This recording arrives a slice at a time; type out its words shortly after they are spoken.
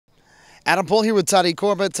Adam Pohl here with Tati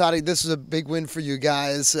Korba. Tati, this is a big win for you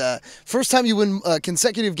guys. First time you win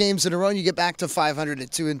consecutive games in a row, and you get back to 500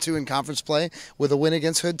 at 2-2 in conference play with a win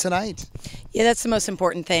against Hood tonight. Yeah, that's the most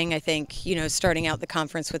important thing, I think. You know, starting out the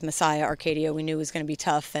conference with Messiah Arcadia, we knew it was going to be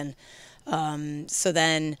tough. And so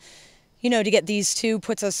then, you know, to get these two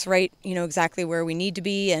puts us right, you know, exactly where we need to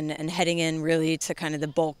be and heading in really to kind of the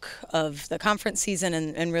bulk of the conference season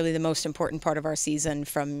and really the most important part of our season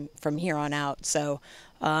from here on out. So,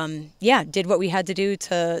 yeah, did what we had to do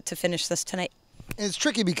to finish this tonight. And it's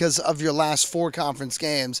tricky because of your last 4 conference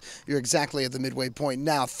games. You're exactly at the midway point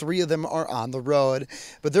now. 3 of them are on the road,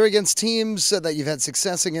 but they're against teams that you've had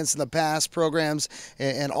success against in the past, programs,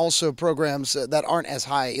 and also programs that aren't as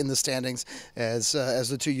high in the standings as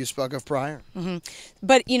the 2 you spoke of prior. Mm-hmm.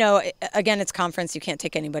 But, you know, again, it's conference. You can't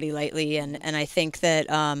take anybody lightly, and I think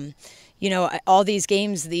that you know, all these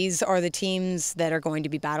games, these are the teams that are going to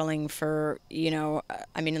be battling for, you know,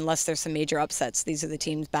 I mean, unless there's some major upsets, these are the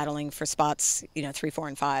teams battling for spots, you know, 3, 4,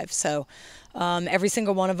 and 5. So every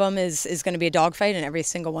single one of them is going to be a dogfight, and every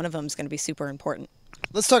single one of them is going to be super important.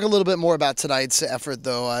 Let's talk a little bit more about tonight's effort,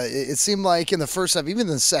 though. It seemed like in the first half, even in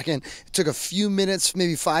the second, it took a few minutes,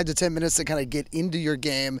 maybe 5 to 10 minutes to kind of get into your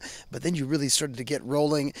game, but then you really started to get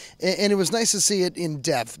rolling. And it was nice to see it in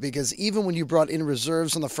depth because even when you brought in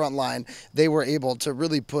reserves on the front line, they were able to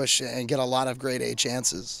really push and get a lot of grade A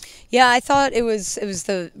chances. Yeah, I thought it was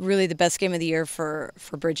really the best game of the year for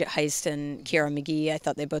Bridget Heist and Kiara McGee. I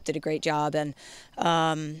thought they both did a great job, and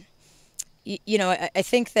you know, I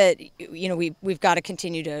think that, you know, we've got to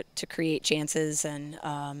continue to create chances, and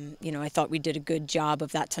you know, I thought we did a good job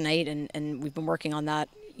of that tonight, and we've been working on that,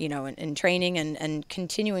 you know, in training and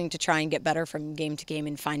continuing to try and get better from game to game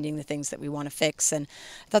and finding the things that we want to fix. And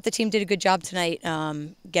I thought the team did a good job tonight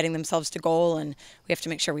getting themselves to goal, and we have to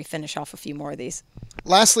make sure we finish off a few more of these.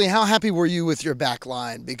 Lastly, how happy were you with your back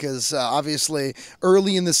line? Because obviously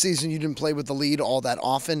early in the season you didn't play with the lead all that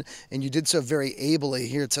often, and you did so very ably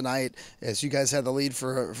here tonight as you guys had the lead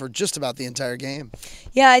for just about the entire game.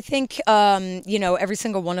 Yeah, I think you know, every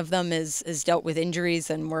single one of them is dealt with injuries,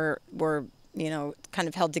 and we're you know, kind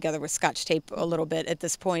of held together with scotch tape a little bit at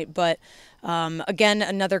this point. But again,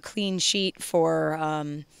 another clean sheet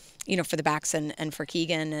for you know, for the backs and for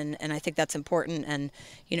Keegan, and I think that's important. And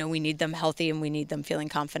you know, we need them healthy, and we need them feeling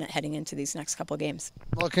confident heading into these next couple of games.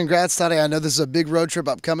 Well, congrats, Tati. I know this is a big road trip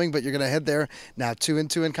upcoming, but you're going to head there now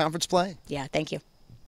 2-2 in conference play. Yeah, thank you.